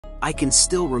I can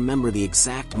still remember the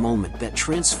exact moment that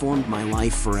transformed my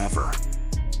life forever.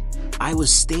 I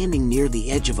was standing near the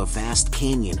edge of a vast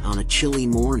canyon on a chilly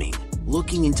morning,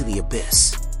 looking into the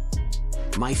abyss.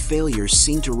 My failures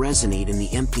seemed to resonate in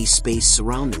the empty space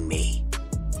surrounding me.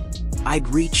 I'd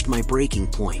reached my breaking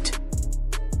point.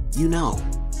 You know,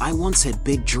 I once had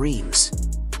big dreams.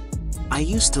 I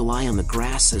used to lie on the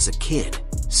grass as a kid,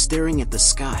 staring at the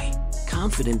sky,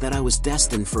 confident that I was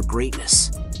destined for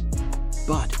greatness.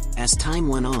 But, as time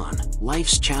went on,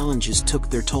 life's challenges took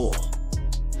their toll.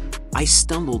 I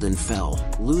stumbled and fell,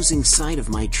 losing sight of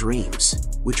my dreams,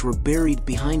 which were buried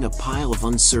behind a pile of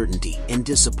uncertainty and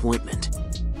disappointment.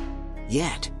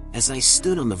 Yet, as I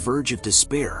stood on the verge of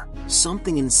despair,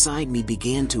 something inside me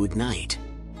began to ignite.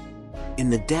 In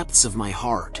the depths of my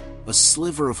heart, a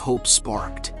sliver of hope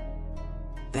sparked.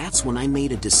 That's when I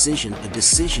made a decision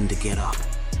to get up.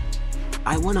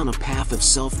 I went on a path of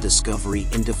self-discovery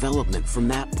and development from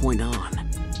that point on.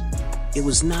 It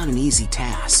was not an easy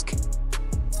task.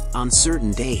 On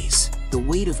certain days, the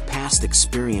weight of past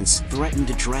experience threatened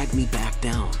to drag me back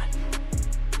down.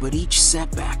 But each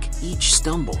setback, each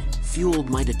stumble, fueled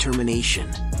my determination.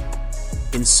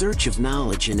 In search of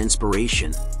knowledge and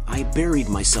inspiration, I buried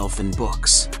myself in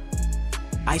books.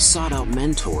 I sought out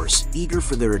mentors, eager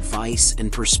for their advice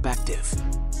and perspective.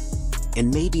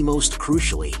 And maybe most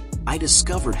crucially, I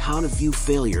discovered how to view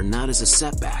failure not as a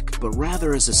setback but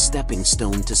rather as a stepping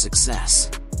stone to success.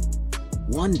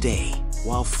 One day,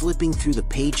 while flipping through the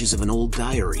pages of an old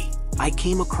diary, I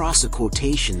came across a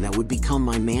quotation that would become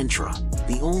my mantra: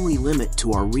 "The only limit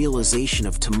to our realization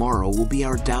of tomorrow will be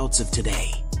our doubts of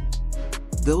today."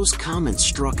 Those comments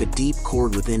struck a deep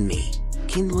chord within me,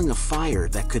 kindling a fire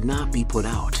that could not be put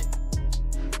out.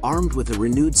 Armed with a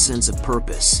renewed sense of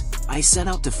purpose, I set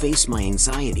out to face my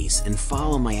anxieties and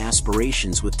follow my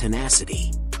aspirations with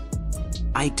tenacity.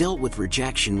 I dealt with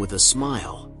rejection with a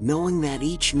smile, knowing that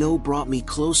each no brought me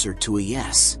closer to a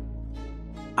yes.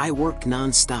 I worked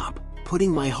non-stop,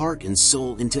 putting my heart and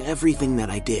soul into everything that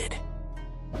I did.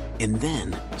 And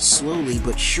then, slowly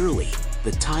but surely,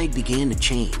 the tide began to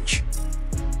change.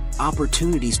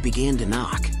 Opportunities began to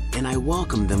knock, and I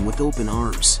welcomed them with open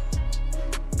arms.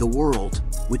 The world,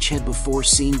 which had before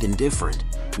seemed indifferent,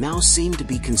 now seemed to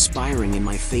be conspiring in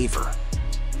my favor.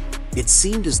 It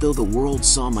seemed as though the world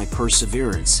saw my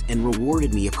perseverance and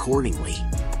rewarded me accordingly.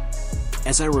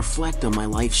 As I reflect on my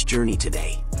life's journey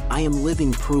today, I am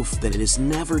living proof that it is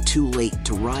never too late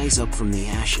to rise up from the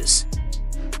ashes.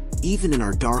 Even in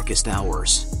our darkest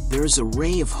hours, there is a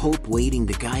ray of hope waiting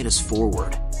to guide us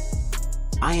forward.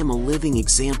 I am a living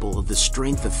example of the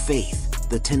strength of faith,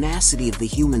 the tenacity of the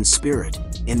human spirit,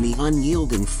 and the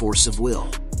unyielding force of will.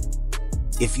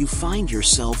 If you find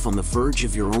yourself on the verge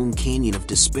of your own canyon of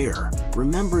despair,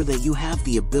 remember that you have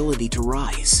the ability to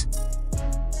rise.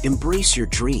 Embrace your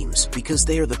dreams because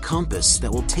they are the compass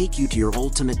that will take you to your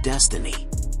ultimate destiny.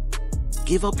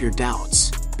 Give up your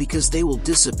doubts because they will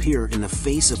disappear in the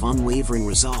face of unwavering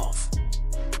resolve.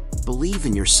 Believe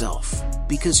in yourself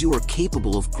because you are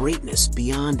capable of greatness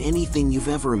beyond anything you've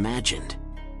ever imagined.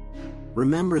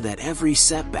 Remember that every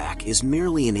setback is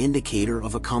merely an indicator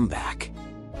of a comeback.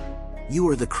 You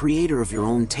are the creator of your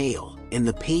own tale, and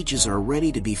the pages are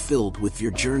ready to be filled with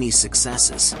your journey's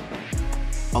successes.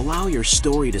 Allow your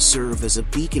story to serve as a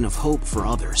beacon of hope for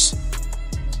others.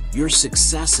 Your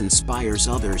success inspires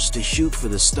others to shoot for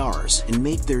the stars and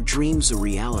make their dreams a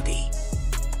reality.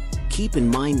 Keep in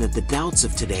mind that the doubts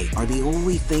of today are the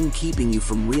only thing keeping you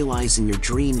from realizing your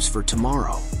dreams for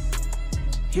tomorrow.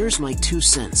 Here's my 2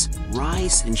 cents: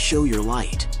 rise and show your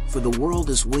light, for the world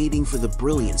is waiting for the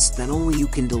brilliance that only you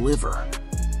can deliver.